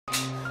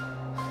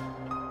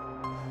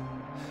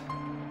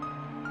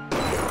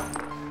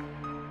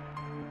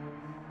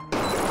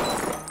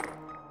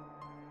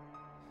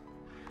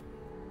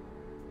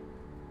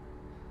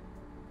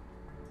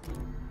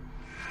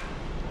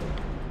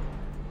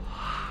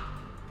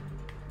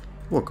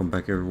Welcome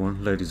back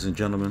everyone, ladies and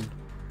gentlemen.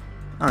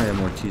 I am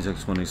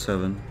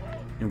OrtizX187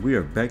 and we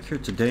are back here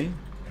today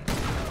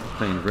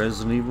playing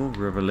Resident Evil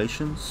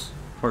Revelations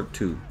Part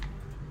 2.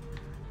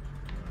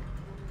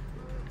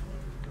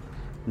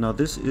 Now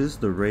this is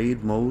the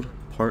raid mode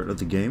part of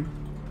the game.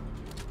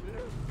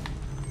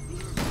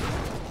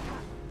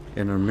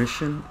 And our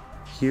mission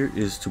here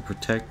is to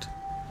protect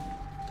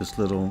this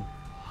little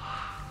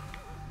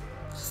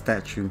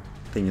statue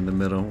thing in the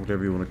middle,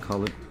 whatever you want to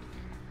call it.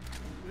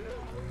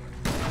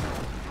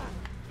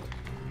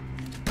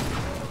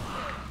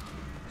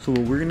 So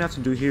what we're gonna have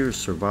to do here is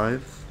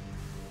survive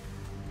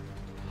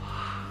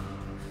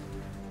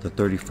the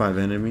 35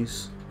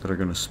 enemies that are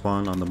gonna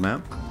spawn on the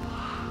map.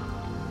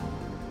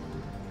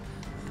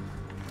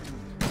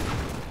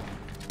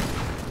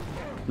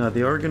 Now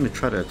they are gonna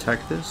try to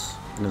attack this,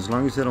 and as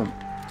long as they don't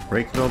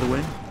break it all the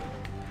way,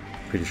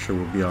 pretty sure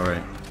we'll be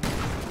alright.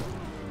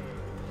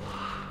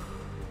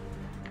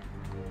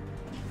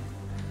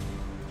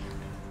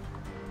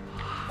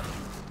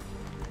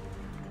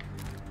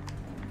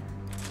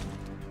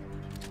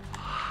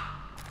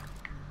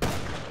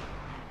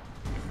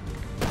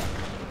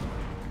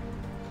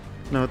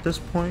 Now at this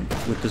point,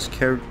 with this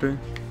character,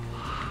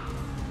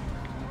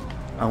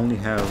 I only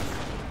have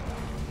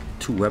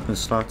 2 weapon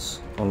slots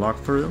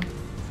unlocked for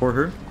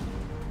her.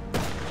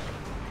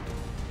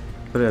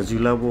 But as you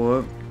level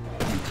up,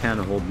 you can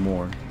hold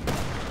more.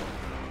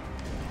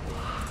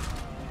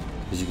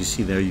 As you can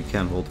see there, you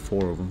can hold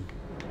 4 of them.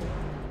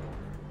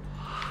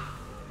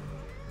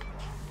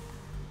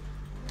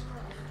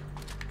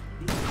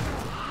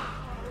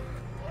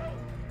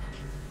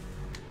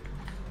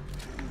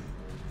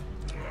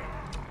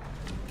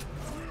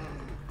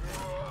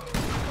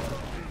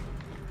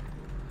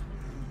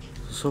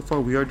 So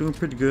far we are doing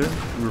pretty good.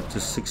 We're up to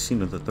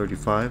 16 of the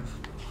 35.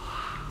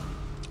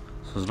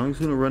 So as long as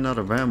we don't run out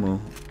of ammo,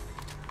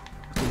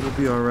 I think we'll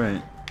be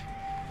alright.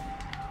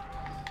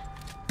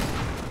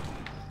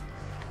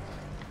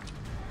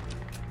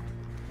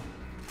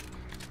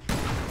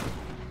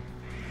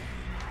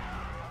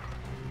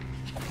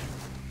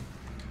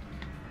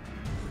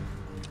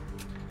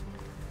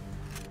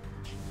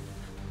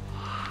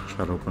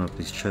 Try to open up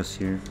these chests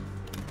here.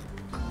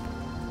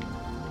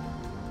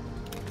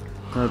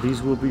 Now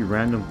these will be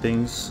random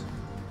things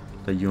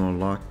that you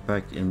unlock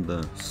back in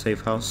the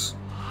safe house.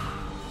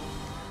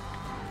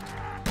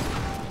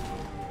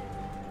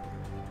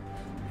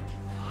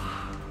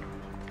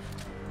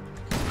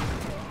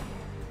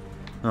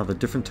 Now the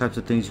different types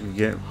of things you can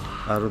get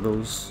out of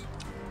those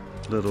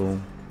little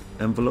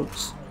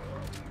envelopes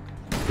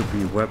could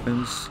be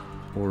weapons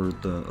or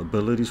the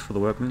abilities for the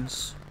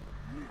weapons.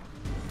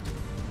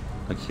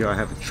 Like here I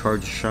have a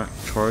charge shot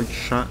for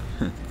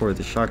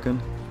the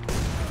shotgun,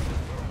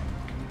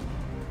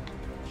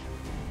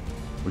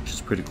 which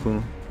is pretty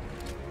cool.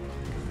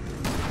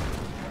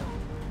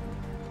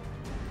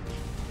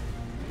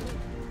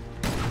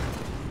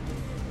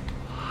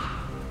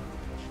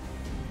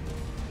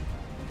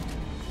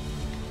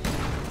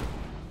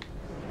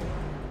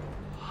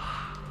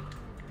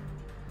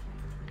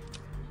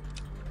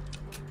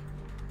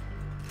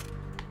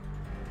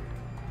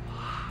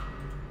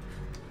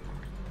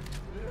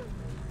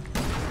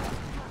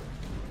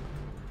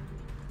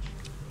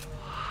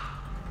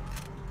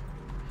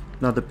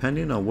 Now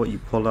depending on what you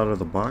pull out of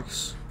the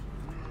box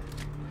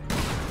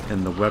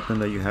and the weapon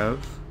that you have,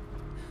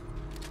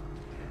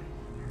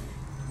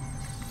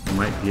 you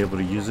might be able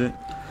to use it.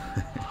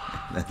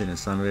 That didn't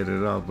sound right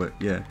at all, but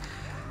yeah,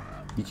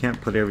 you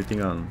can't put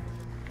everything on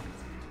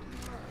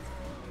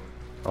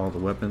all the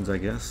weapons, I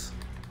guess.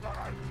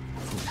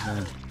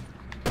 Yeah.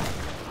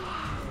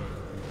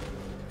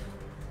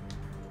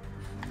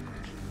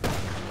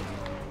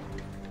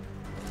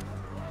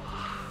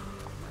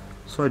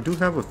 So I do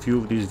have a few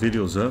of these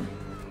videos up,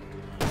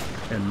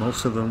 and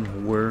most of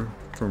them were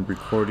from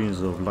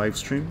recordings of live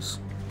streams,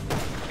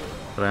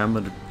 but I am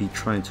going to be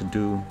trying to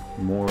do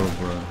more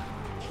of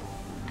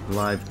a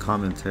live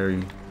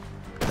commentary,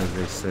 as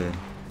they say,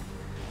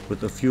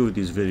 with a few of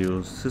these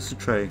videos, just to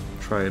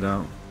try it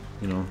out,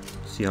 you know,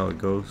 see how it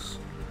goes.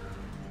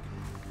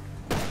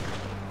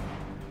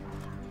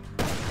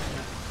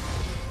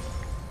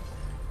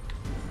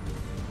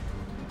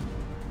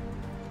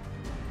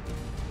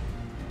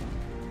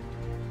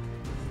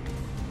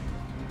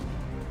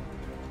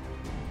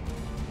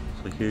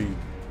 So here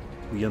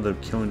we end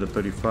up killing the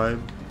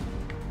 35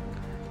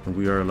 and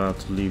we are allowed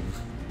to leave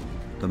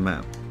the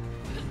map.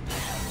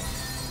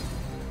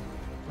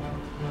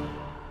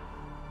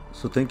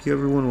 So thank you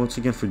everyone once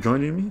again for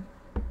joining me,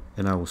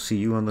 and I will see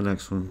you on the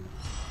next one.